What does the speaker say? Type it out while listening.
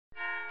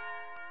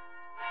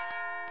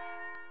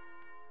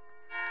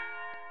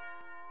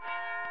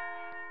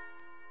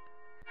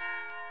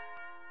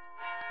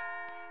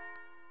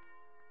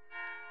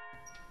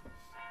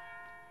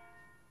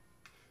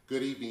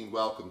Good evening,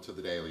 welcome to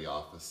the Daily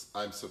Office.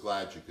 I'm so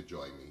glad you could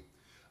join me.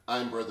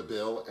 I'm Brother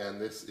Bill,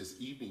 and this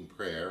is evening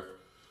prayer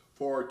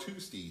for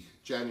Tuesday,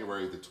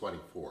 January the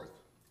 24th.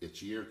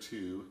 It's year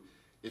 2,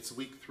 it's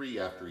week 3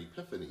 after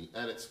Epiphany,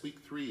 and it's week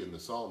 3 in the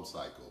Psalm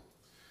cycle.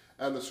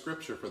 And the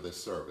scripture for this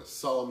service,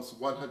 Psalms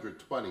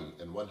 120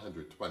 and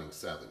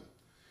 127,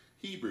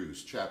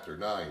 Hebrews chapter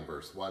 9,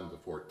 verse 1 to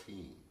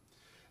 14,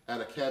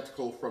 and a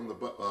canticle from the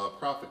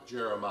prophet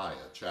Jeremiah,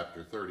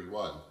 chapter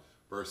 31,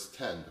 verse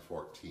 10 to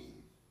 14.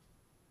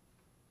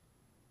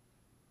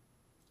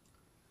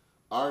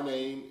 Our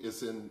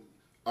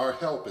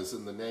help is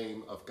in the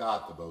name of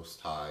God the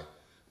Most High,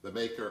 the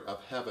maker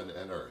of heaven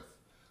and earth.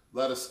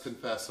 Let us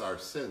confess our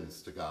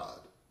sins to God.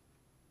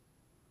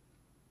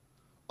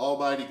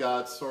 Almighty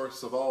God,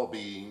 source of all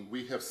being,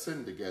 we have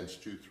sinned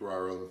against you through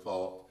our own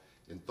fault,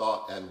 in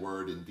thought and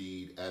word and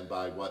deed, and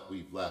by what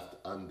we've left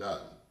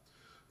undone.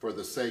 For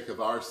the sake of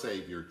our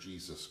Savior,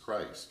 Jesus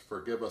Christ,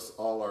 forgive us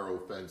all our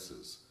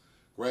offenses.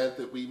 Grant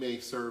that we may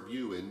serve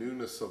you in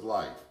newness of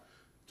life,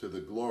 to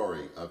the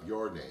glory of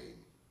your name.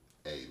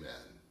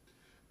 Amen.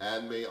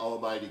 And may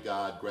Almighty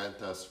God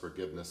grant us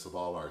forgiveness of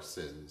all our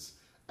sins,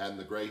 and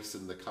the grace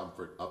and the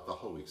comfort of the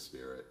Holy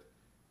Spirit.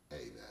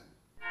 Amen.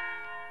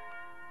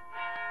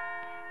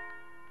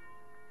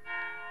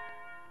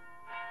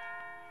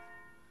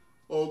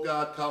 O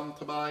God, come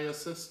to my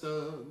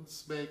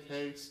assistance, make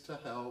haste to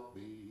help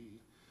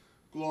me.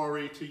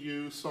 Glory to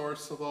you,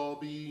 source of all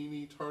being,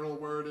 eternal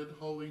Word and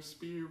Holy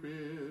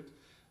Spirit,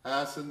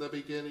 as in the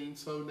beginning,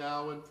 so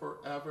now and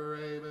forever.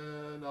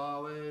 Amen.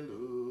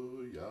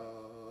 Alleluia.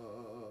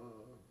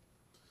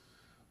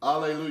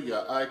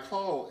 Alleluia. I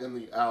call in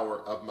the hour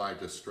of my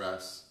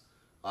distress.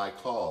 I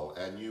call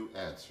and you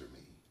answer me.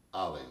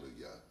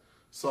 Alleluia.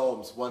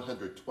 Psalms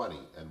 120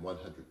 and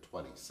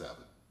 127.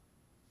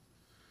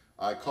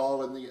 I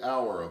call in the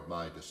hour of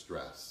my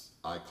distress.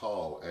 I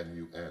call and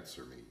you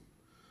answer me.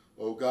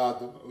 O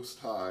God the Most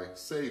High,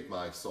 save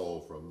my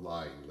soul from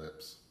lying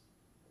lips,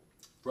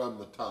 from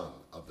the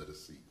tongue of the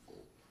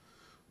deceitful.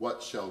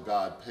 What shall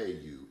God pay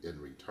you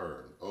in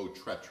return, O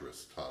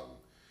treacherous tongue?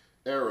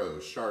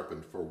 Arrows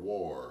sharpened for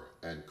war,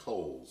 and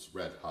coals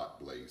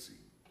red-hot blazing.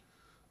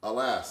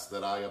 Alas,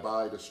 that I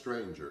abide a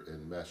stranger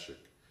in Meshech,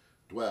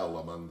 dwell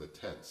among the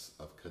tents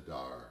of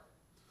Kedar.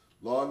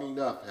 Long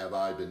enough have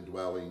I been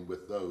dwelling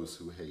with those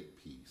who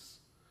hate peace.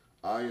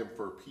 I am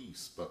for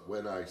peace, but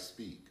when I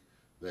speak,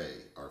 they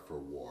are for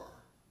war.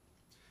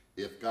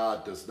 If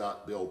God does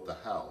not build the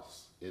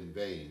house, in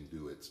vain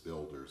do its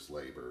builders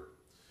labor.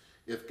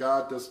 If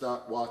God does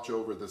not watch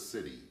over the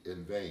city,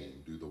 in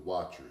vain do the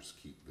watchers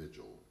keep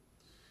vigil.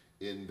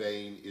 In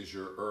vain is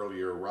your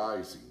earlier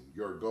rising,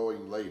 your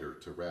going later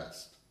to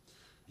rest,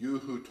 you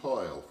who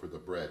toil for the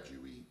bread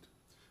you eat,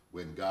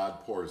 when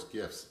God pours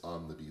gifts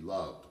on the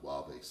beloved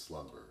while they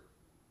slumber.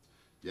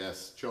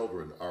 Yes,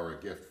 children are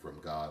a gift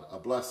from God, a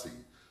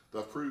blessing,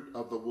 the fruit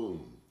of the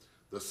womb.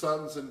 The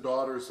sons and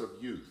daughters of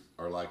youth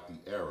are like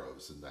the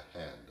arrows in the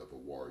hand of a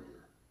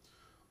warrior.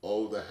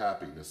 Oh, the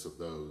happiness of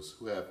those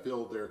who have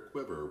filled their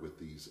quiver with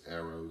these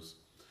arrows.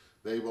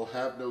 They will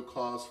have no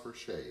cause for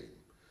shame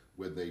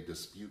when they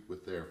dispute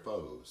with their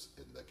foes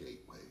in the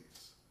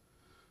gateways.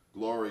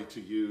 Glory to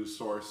you,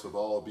 source of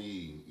all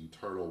being,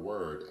 eternal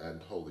Word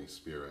and Holy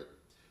Spirit,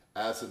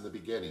 as in the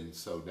beginning,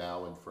 so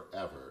now and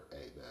forever.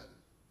 Amen.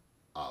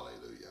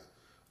 Alleluia.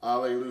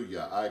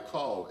 Alleluia. I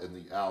call in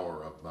the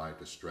hour of my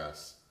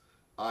distress.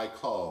 I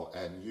call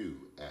and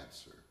you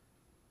answer.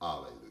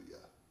 Alleluia.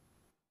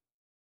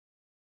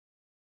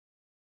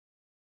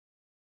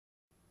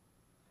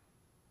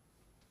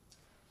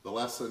 The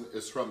lesson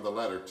is from the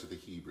letter to the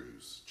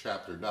Hebrews,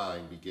 chapter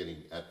 9,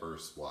 beginning at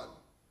verse 1.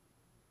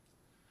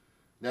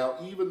 Now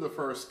even the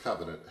first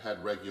covenant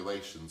had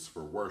regulations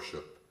for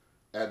worship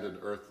and an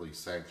earthly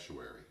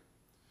sanctuary.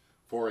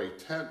 For a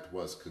tent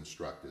was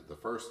constructed, the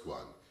first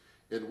one,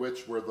 in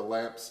which were the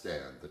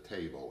lampstand, the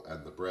table,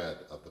 and the bread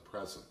of the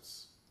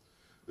presence.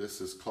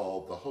 This is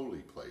called the holy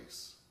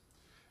place.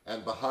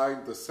 And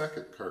behind the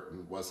second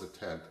curtain was a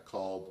tent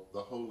called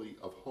the Holy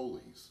of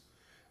Holies,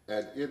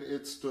 and in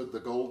it stood the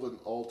golden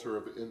altar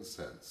of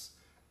incense,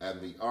 and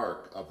the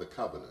ark of the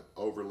covenant,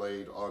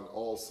 overlaid on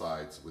all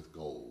sides with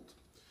gold,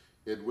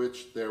 in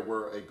which there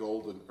were a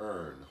golden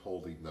urn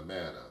holding the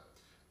manna,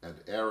 and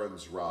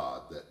Aaron's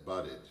rod that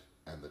budded,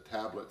 and the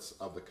tablets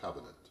of the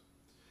covenant.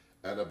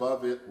 And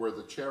above it were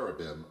the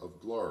cherubim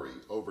of glory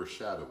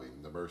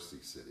overshadowing the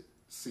mercy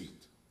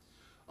seat.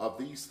 Of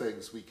these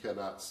things we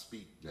cannot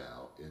speak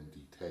now in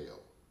detail.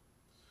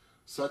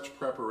 Such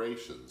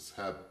preparations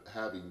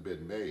having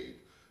been made,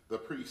 the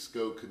priests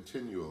go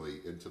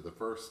continually into the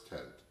first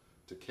tent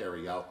to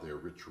carry out their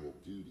ritual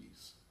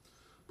duties.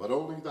 But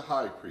only the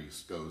high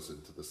priest goes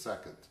into the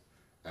second,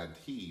 and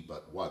he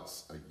but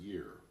once a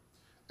year,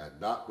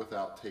 and not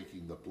without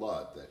taking the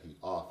blood that he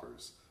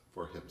offers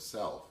for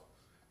himself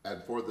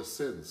and for the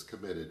sins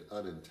committed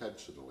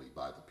unintentionally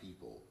by the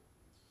people.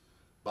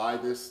 By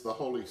this, the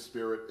Holy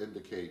Spirit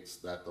indicates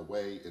that the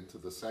way into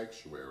the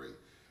sanctuary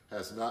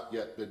has not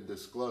yet been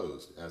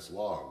disclosed as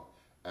long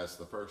as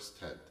the first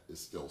tent is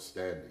still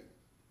standing.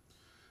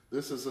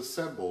 This is a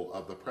symbol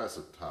of the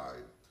present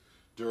time,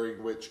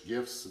 during which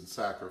gifts and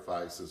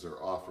sacrifices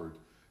are offered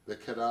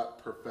that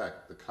cannot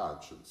perfect the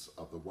conscience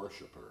of the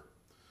worshiper,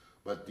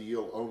 but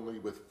deal only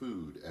with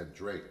food and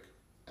drink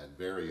and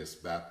various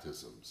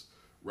baptisms,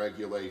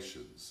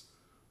 regulations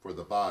for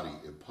the body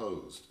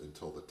imposed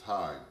until the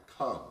time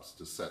comes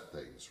to set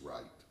things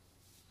right.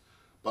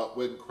 But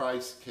when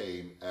Christ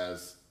came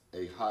as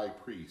a high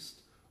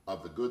priest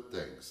of the good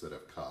things that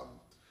have come,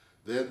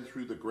 then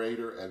through the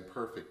greater and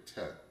perfect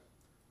tent,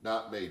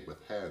 not made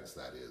with hands,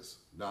 that is,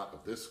 not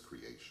of this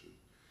creation,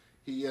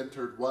 he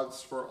entered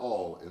once for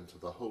all into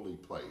the holy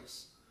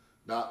place,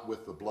 not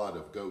with the blood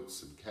of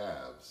goats and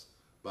calves,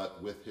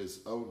 but with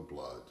his own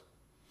blood,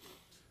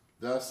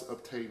 thus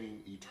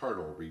obtaining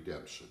eternal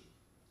redemption.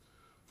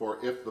 For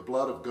if the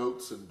blood of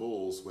goats and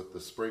bulls with the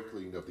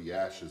sprinkling of the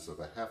ashes of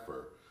a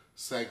heifer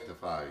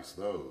sanctifies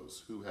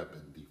those who have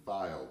been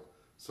defiled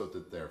so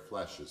that their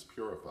flesh is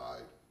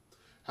purified,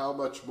 how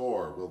much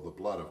more will the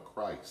blood of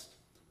Christ,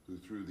 who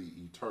through the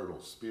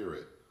eternal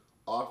Spirit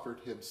offered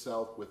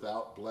himself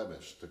without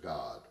blemish to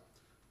God,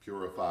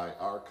 purify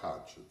our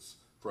conscience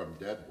from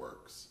dead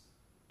works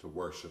to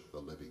worship the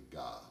living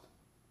God.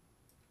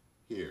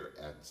 Here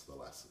ends the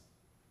lesson.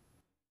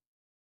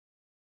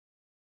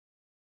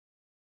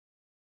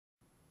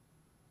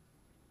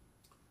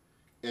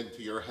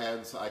 Into your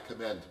hands I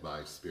commend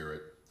my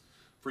spirit,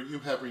 for you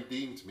have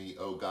redeemed me,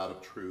 O God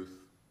of truth.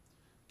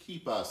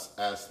 Keep us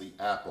as the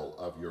apple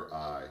of your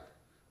eye.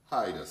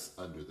 Hide us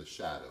under the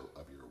shadow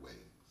of your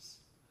wings.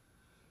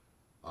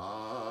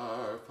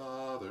 Our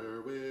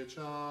Father, which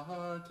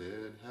art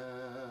in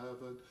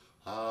heaven,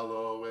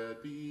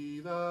 hallowed be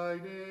thy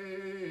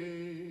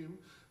name.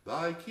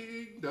 Thy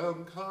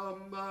kingdom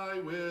come, thy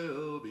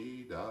will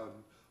be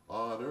done,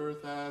 on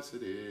earth as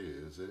it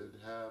is in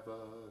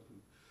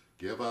heaven.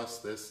 Give us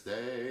this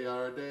day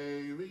our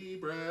daily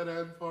bread,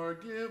 and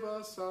forgive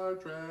us our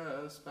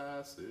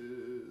trespasses,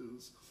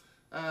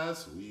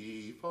 as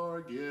we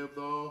forgive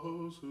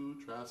those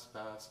who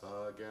trespass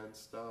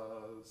against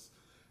us.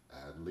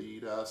 And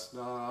lead us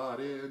not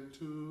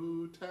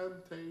into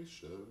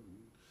temptation,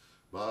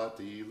 but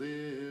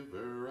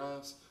deliver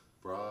us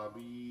from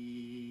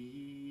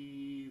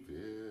evil.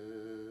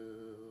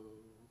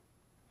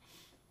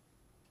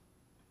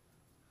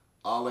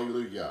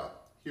 Alleluia.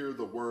 Hear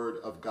the word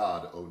of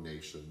God, O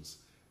nations,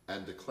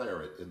 and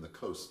declare it in the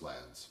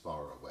coastlands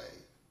far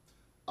away.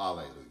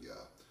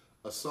 Alleluia.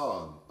 A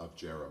song of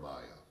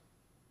Jeremiah.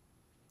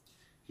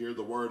 Hear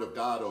the word of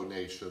God, O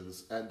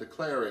nations, and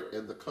declare it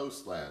in the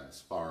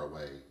coastlands far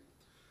away.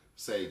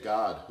 Say,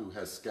 God, who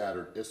has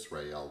scattered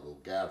Israel,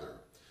 will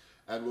gather,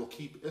 and will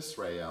keep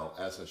Israel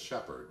as a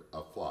shepherd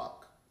of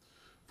flock.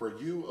 For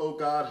you, O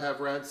God,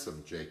 have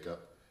ransomed Jacob,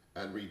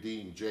 and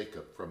redeemed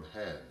Jacob from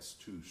hands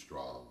too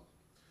strong.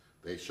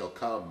 They shall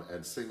come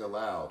and sing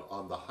aloud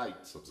on the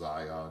heights of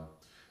Zion,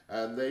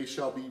 and they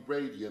shall be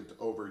radiant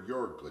over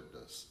your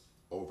goodness,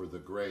 over the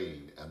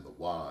grain and the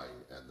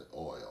wine and the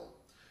oil,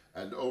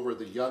 and over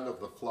the young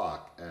of the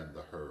flock and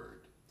the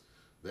herd.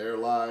 Their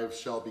lives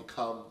shall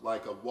become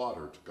like a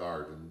watered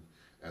garden,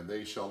 and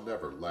they shall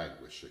never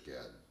languish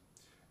again.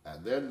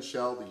 And then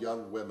shall the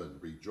young women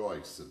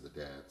rejoice in the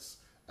dance,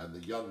 and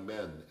the young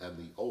men and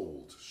the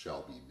old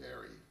shall be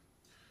merry.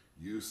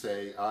 You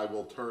say, I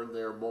will turn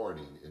their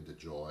mourning into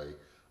joy.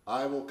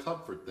 I will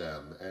comfort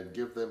them and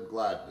give them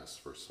gladness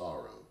for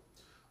sorrow.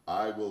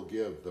 I will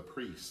give the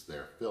priests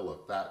their fill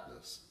of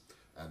fatness,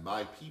 and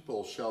my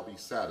people shall be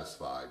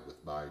satisfied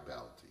with my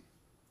bounty.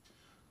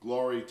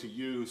 Glory to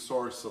you,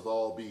 source of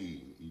all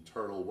being,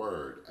 eternal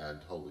Word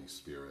and Holy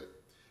Spirit,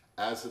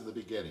 as in the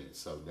beginning,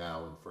 so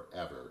now and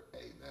forever.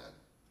 Amen.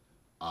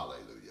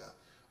 Alleluia.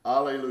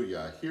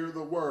 Alleluia. Hear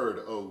the word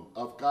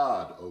of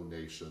God, O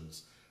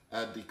nations,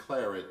 and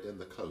declare it in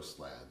the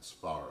coastlands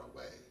far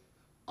away.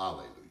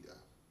 Alleluia.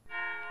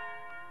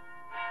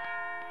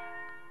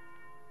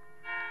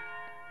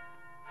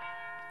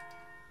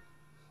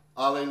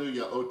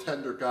 Alleluia. O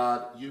tender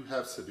God, you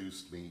have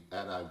seduced me,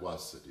 and I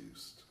was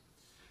seduced.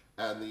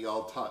 And the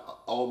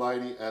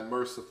Almighty and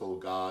merciful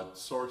God,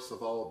 source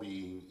of all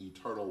being,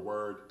 eternal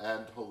Word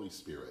and Holy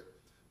Spirit,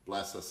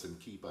 bless us and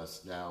keep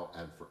us now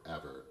and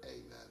forever.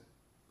 Amen.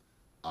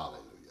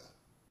 Alleluia.